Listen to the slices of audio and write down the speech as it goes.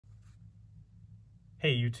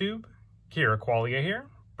Hey YouTube, Kira Qualia here,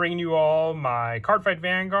 bringing you all my Cardfight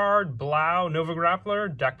Vanguard Blau Nova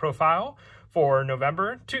Grappler deck profile for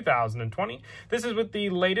November 2020. This is with the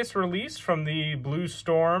latest release from the Blue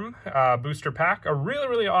Storm booster pack. A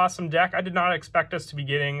really awesome deck. I did not expect us to be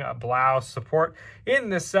getting Blau support in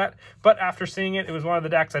this set, but after seeing it, it was one of the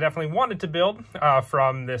decks I definitely wanted to build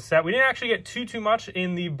from this set. We didn't actually get too much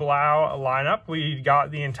in the Blau lineup. We got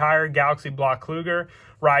the entire Galaxy Blau Kluger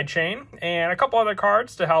ride chain and a couple other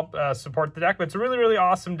cards to help support the deck, but it's a really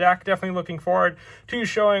awesome deck. Definitely looking forward to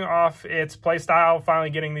showing off its playstyle,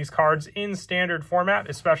 finally getting these cards in standard format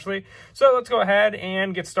especially. So let's go ahead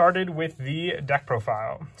and get started with the deck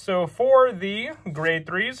profile. So for the grade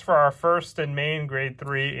 3s, for our first and main grade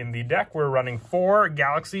 3 in the deck, we're running 4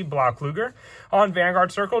 Galaxy Blau Kluger. On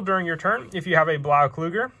Vanguard Circle during your turn, if you have a Blau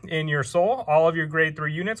Kluger in your soul, all of your grade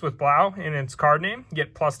 3 units with Blau in its card name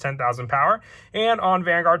get plus 10,000 power. And on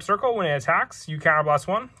Vanguard Circle, when it attacks, you counterblast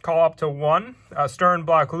 1, call up to 1 Stern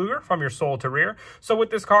Blau Kluger from your soul to rear. So with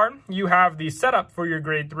this card, you have the setup for your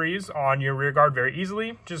grade 3s on your rear guard very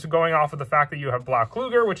easily, just going off of the fact that you have Blau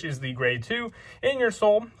Kluger, which is the grade 2, in your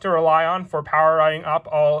soul to rely on for powering up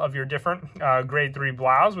all of your different grade 3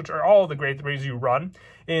 Blaus, which are all of the grade 3s you run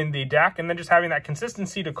in the deck, and then just having that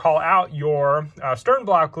consistency to call out your Stern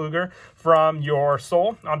Blau Kluger from your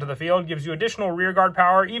soul onto the field gives you additional rearguard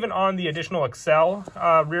power, even on the additional Excel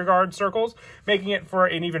rearguard circles, making it for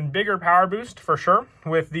an even bigger power boost for sure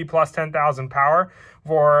with the plus 10,000 power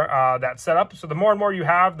for that setup. So the more and more you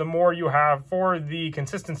have, the more you have for the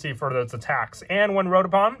consistency for those attacks. And when rode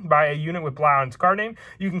upon by a unit with Blau in its card name,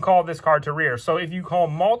 you can call this card to rear. So if you call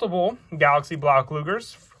multiple Galaxy Blau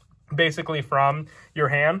Klugers basically from your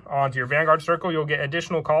hand onto your Vanguard Circle, you'll get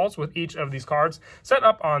additional calls with each of these cards set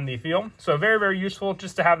up on the field. So very useful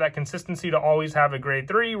just to have that consistency to always have a grade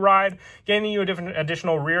 3 ride, gaining you a different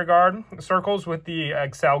additional rear guard circles with the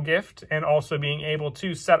Excel gift, and also being able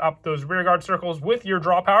to set up those rear guard circles with your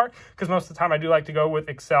draw power, because most of the time I do like to go with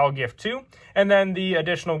Excel gift 2, and then the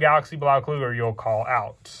additional Galaxy Blau Kluger you'll call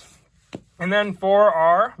out. And then for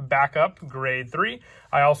our backup grade 3,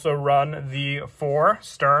 I also run the 4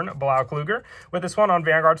 Stern Blau Kluger. With this one on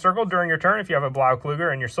Vanguard Circle, during your turn, if you have a Blau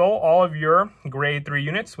Kluger in your soul, all of your grade 3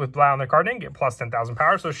 units with Blau in their card name get plus 10,000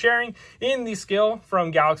 power. So sharing in the skill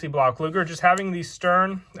from Galaxy Blau Kluger, just having the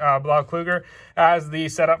Stern Blau Kluger as the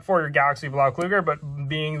setup for your Galaxy Blau Kluger, but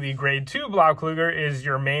being the grade 2 Blau Kluger is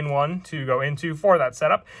your main one to go into for that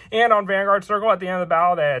setup. And on Vanguard Circle, at the end of the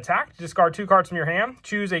battle they attack, discard 2 cards from your hand,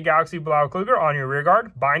 choose a Galaxy Blau Kluger on your rear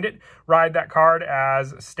guard, bind it, ride that card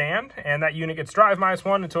as stand, and that unit gets drive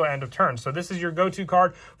 -1 until end of turn. So this is your go-to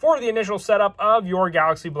card for the initial setup of your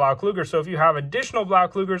Galaxy Blau Kluger. So if you have additional Blau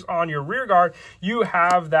Klugers on your rear guard, you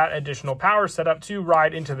have that additional power set up to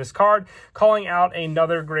ride into this card, calling out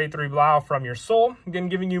another grade 3 Blau from your soul, again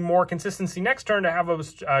giving you more consistency next turn to have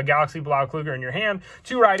a Galaxy Blau Kluger in your hand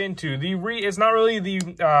to ride into. The is not really the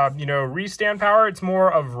restand power, it's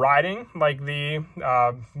more of riding, like the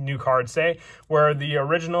new cards say, where the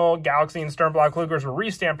original Galaxy and Stern Blau Klugers were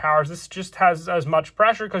restand powers. This just has as much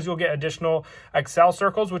pressure because you'll get additional Excel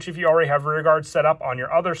circles, which if you already have rear guard set up on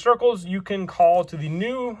your other circles, you can call to the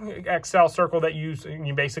new Excel circle that you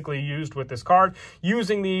basically used with this card,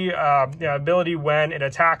 using the ability when it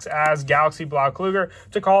attacks as Galaxy Blau Kluger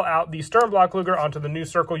to call out the Stern Blau Kluger onto the new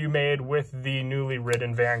circle you made with the newly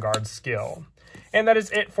ridden Vanguard skill. And that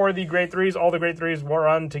is it for the grade 3s. All the grade 3s will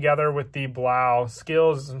run together with the Blau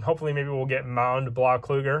skills, and hopefully maybe we'll get Mound Blau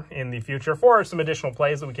Kluger in the future for some additional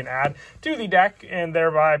plays that we can add to the deck, and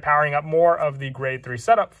thereby powering up more of the grade 3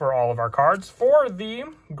 setup for all of our cards. For the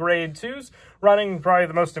grade 2s, running probably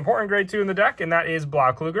the most important grade 2 in the deck, and that is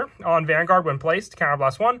Blau Kluger. On Vanguard, when placed,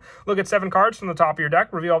 counterblast 1, look at 7 cards from the top of your deck,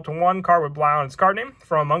 reveal up to 1 card with Blau in its card name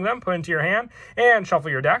from among them, put into your hand, and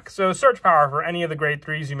shuffle your deck. So search power for any of the grade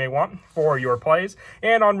 3s you may want for your plays.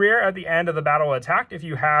 And on rear, at the end of the battle attack, if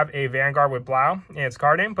you have a Vanguard with Blau in its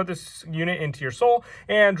card name, put this unit into your soul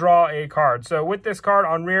and draw a card. So with this card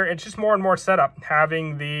on rear, it's just more and more setup,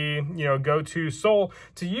 having the go-to soul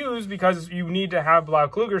to use, because you need to have Blau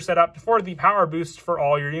Kluger set up for the power boost for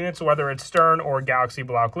all your units, whether it's Stern or Galaxy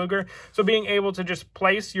Blau Kluger. So being able to just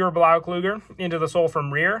place your Blau Kluger into the soul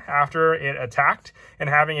from rear after it attacked, and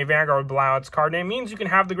having a Vanguard with Blau its card name, means you can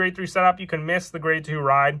have the grade 3 setup, you can miss the grade 2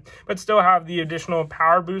 ride, but still have the additional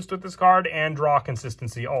power boost with this card and draw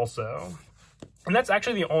consistency also. And that's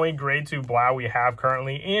actually the only grade 2 Blau we have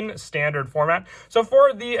currently in standard format. So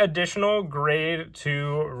for the additional grade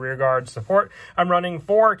 2 rearguard support, I'm running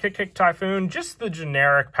 4 Kick Typhoon. Just the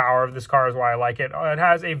generic power of this card is why I like it. It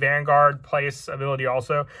has a Vanguard place ability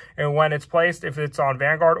also. And when it's placed, if it's on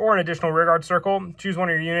Vanguard or an additional rearguard circle, choose one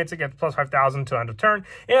of your units. It gets plus 5,000 to end of turn.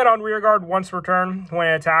 And on rearguard, once per turn, when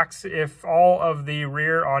it attacks, if all of the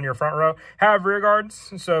rear on your front row have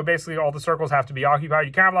rearguards, so basically all the circles have to be occupied,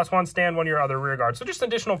 you counterblast 1, stand one of your other rearguards. So just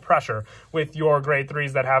additional pressure with your grade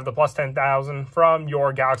 3s that have the plus 10,000 from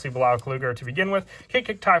your Galaxy Blau Kluger to begin with.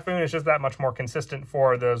 Kick Typhoon is just that much more consistent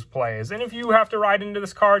for those plays. And if you have to ride into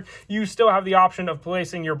this card, you still have the option of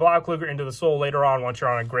placing your Blau Kluger into the soul later on once you're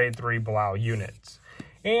on a grade 3 Blau unit.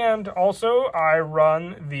 And also, I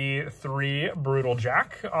run the 3 Brutal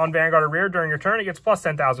Jack. On Vanguard or rear during your turn, it gets plus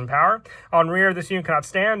 10,000 power. On rear, this unit cannot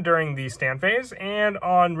stand during the stand phase. And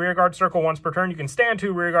on rearguard circle once per turn, you can stand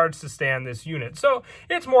 2 rearguards to stand this unit. So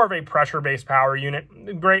it's more of a pressure-based power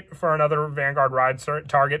unit. Great for another Vanguard ride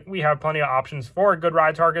target. We have plenty of options for good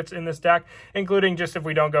ride targets in this deck, including just if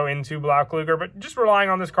we don't go into Blau Kluger, but just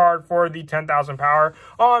relying on this card for the 10,000 power.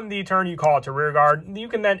 On the turn you call it to rearguard, you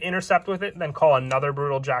can then intercept with it, then call another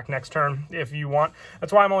Brutal Jack next turn if you want.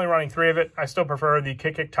 That's why I'm only running 3 of it. I still prefer the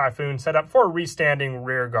Kick Typhoon setup for restanding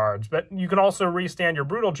rear guards, but you can also restand your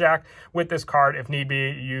Brutal Jack with this card if need be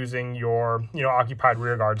using your occupied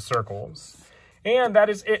rear guard circles. And that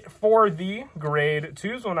is it for the grade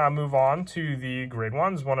 2s. We'll now move on to the grade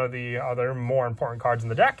 1s. One of the other more important cards in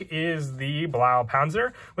the deck is the Blau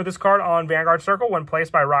Panzer. With this card on Vanguard Circle, when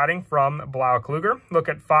placed by riding from Blau Kluger, look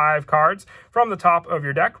at 5 cards from the top of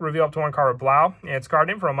your deck, reveal up to 1 card with Blau and its card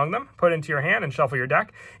name from among them, put into your hand and shuffle your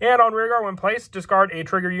deck. And on rearguard, when placed, discard a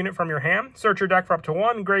trigger unit from your hand, search your deck for up to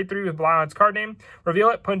 1 grade 3 with Blau and its card name, reveal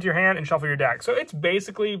it, put into your hand and shuffle your deck. So it's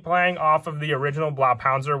basically playing off of the original Blau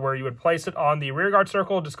Panzer, where you would place it on the rearguard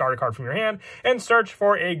circle, discard a card from your hand, and search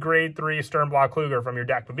for a grade 3 Stern Blau Kluger from your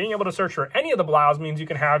deck. But being able to search for any of the Blaus means you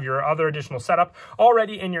can have your other additional setup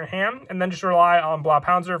already in your hand, and then just rely on Blau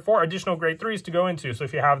Panzer for additional grade 3s to go into. So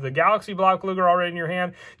if you have the Galaxy Blau Kluger already in your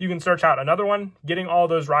hand, you can search out another one, getting all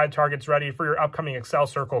those ride targets ready for your upcoming Excel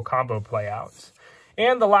Circle combo playouts.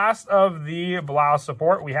 And the last of the Blau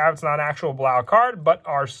support we have, it's not an actual Blau card, but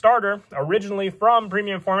our starter, originally from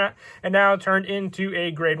premium format, and now turned into a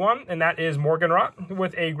grade 1, and that is Morgenrot.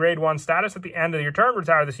 With a grade 1 status at the end of your turn,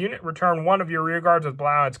 retire this unit, return 1 of your rear guards with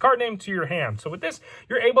Blau and its card name to your hand. So with this,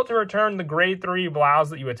 you're able to return the grade 3 Blaus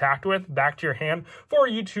that you attacked with back to your hand for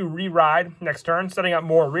you to re-ride next turn, setting up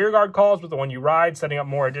more rear guard calls with the one you ride, setting up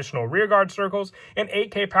more additional rear guard circles, and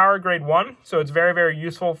 8k power grade 1. So it's very, very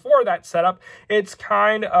useful for that setup. It's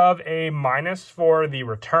kind of a minus for the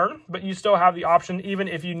return, but you still have the option, even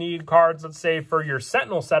if you need cards, let's say for your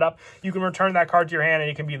Sentinel setup, you can return that card to your hand and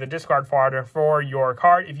it can be the discard fodder for your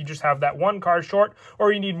card if you just have that 1 card short,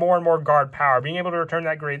 or you need more and more guard power. Being able to return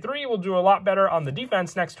that grade 3 will do a lot better on the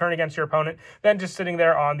defense next turn against your opponent than just sitting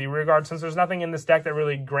there on the rear guard, since there's nothing in this deck that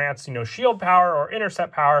really grants, shield power or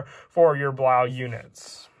intercept power for your Blau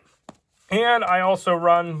units. And I also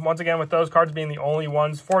run, once again, with those cards being the only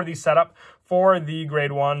ones for the setup, for the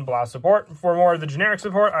grade 1 Blau support. For more of the generic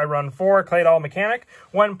support, I run 4 Claydol Mechanic.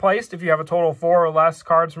 When placed, if you have a total of 4 or less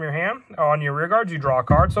cards from your hand on your rear guards, you draw a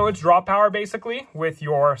card. So it's draw power basically with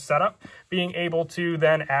your setup, being able to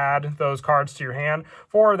then add those cards to your hand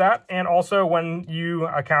for that. And also when you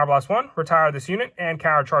counterblast 1, retire this unit and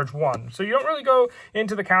countercharge 1. So you don't really go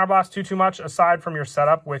into the counterblast too much aside from your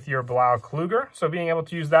setup with your Blau Kluger. So being able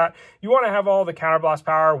to use that, you want to have all the counterblast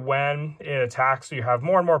power when it attacks, so you have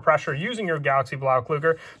more and more pressure using your Galaxy Blau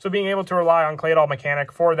Kluger. So being able to rely on Claydol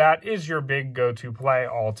Mechanic for that is your big go-to play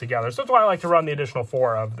altogether. So that's why I like to run the additional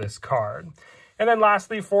 4 of this card. And then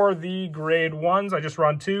lastly, for the grade 1s, I just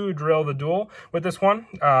run 2 Drill the Duel. With this one,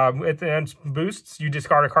 it boosts, you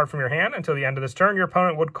discard a card from your hand until the end of this turn. Your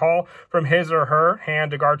opponent would call from his or her hand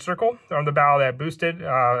to guard circle on the battle that boosted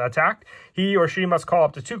attacked. He or she must call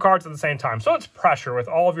up to 2 cards at the same time. So it's pressure with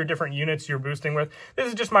all of your different units you're boosting with. This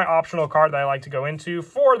is just my optional card that I like to go into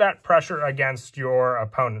for that pressure against your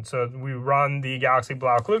opponent. So we run the Galaxy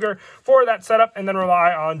Blau Kluger for that setup and then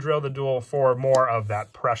rely on Drill the Duel for more of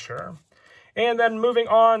that pressure. And then moving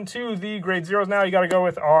on to the grade 0s now, you got to go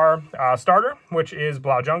with our starter, which is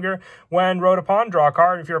Blau Junger. When rode upon, draw a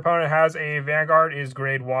card. If your opponent has a Vanguard is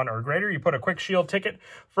grade 1 or greater, you put a quick shield ticket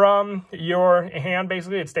from your hand.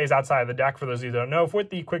 Basically, it stays outside of the deck for those of you who don't know, with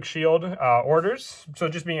the quick shield orders. So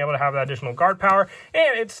just being able to have that additional guard power,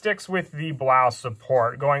 and it sticks with the Blau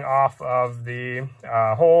support, going off of the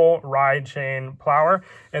whole ride chain plower,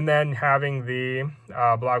 and then having the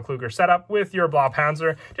Blau Kluger setup with your Blau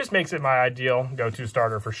Panzer just makes it my ideal deal, go-to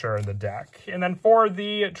starter for sure in the deck. And then for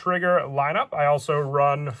the trigger lineup, I also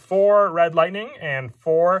run 4 Red Lightning and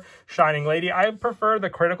 4 Shining Lady. I prefer the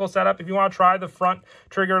critical setup. If you want to try the front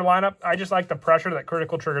trigger lineup, I just like the pressure that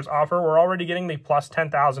critical triggers offer. We're already getting the plus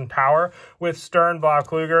 10,000 power with Stern Blau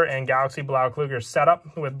Kluger and Galaxy Blau Kluger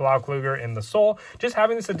setup with Blau Kluger in the soul. Just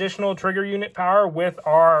having this additional trigger unit power with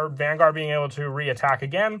our Vanguard being able to re-attack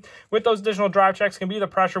again with those additional drive checks can be the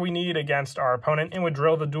pressure we need against our opponent, and with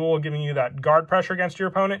Drill the Duel giving you that guard pressure against your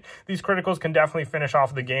opponent, these criticals can definitely finish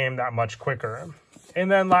off the game that much quicker. And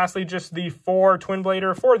then lastly, just the 4 Twin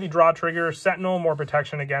Blader for the draw trigger. Sentinel, more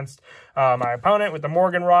protection against my opponent with the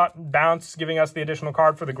Morgenrot. Bounce, giving us the additional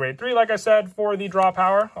card for the grade 3, like I said, for the draw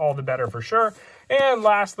power. All the better for sure. And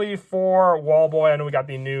lastly, for Wallboy, I know we got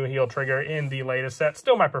the new heal trigger in the latest set.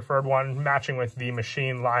 Still my preferred one, matching with the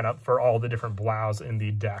machine lineup for all the different Blaus in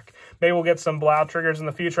the deck. Maybe we'll get some Blau triggers in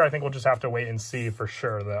the future. I think we'll just have to wait and see for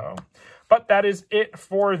sure, though. But that is it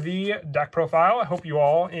for the deck profile. I hope you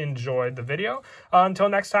all enjoyed the video. Until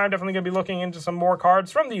next time, definitely going to be looking into some more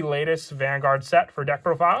cards from the latest Vanguard set for deck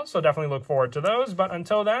profiles, so definitely look forward to those. But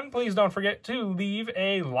until then, please don't forget to leave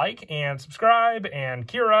a like and subscribe, and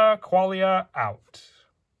Kira Qualia out.